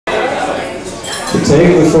to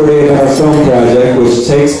take the 48-hour film project, which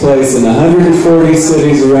takes place in 140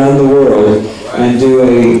 cities around the world, and do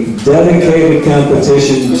a dedicated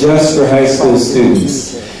competition just for high school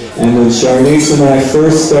students. And when Charnice and I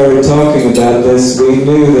first started talking about this, we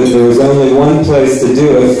knew that there was only one place to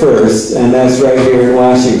do it first, and that's right here in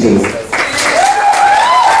Washington.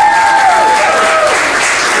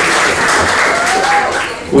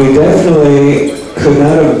 We definitely could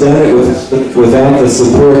not have done it without the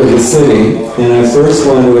support of the city, and I first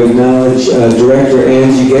want to acknowledge Director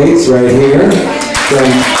Angie Gates right here.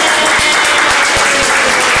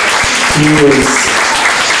 She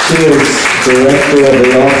is Director of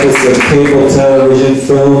the Office of Cable Television,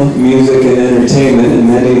 Film, Music, and Entertainment, and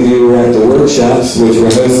many of you were at the workshops which were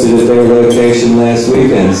hosted at their location last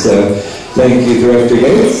weekend, so thank you, Director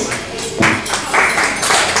Gates.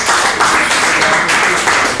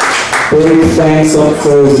 Big thanks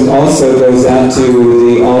also goes out to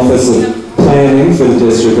the Office of Planning for the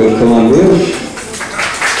District of Columbia.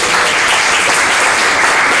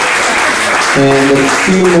 And a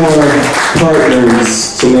few more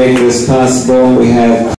partners to make this possible. We have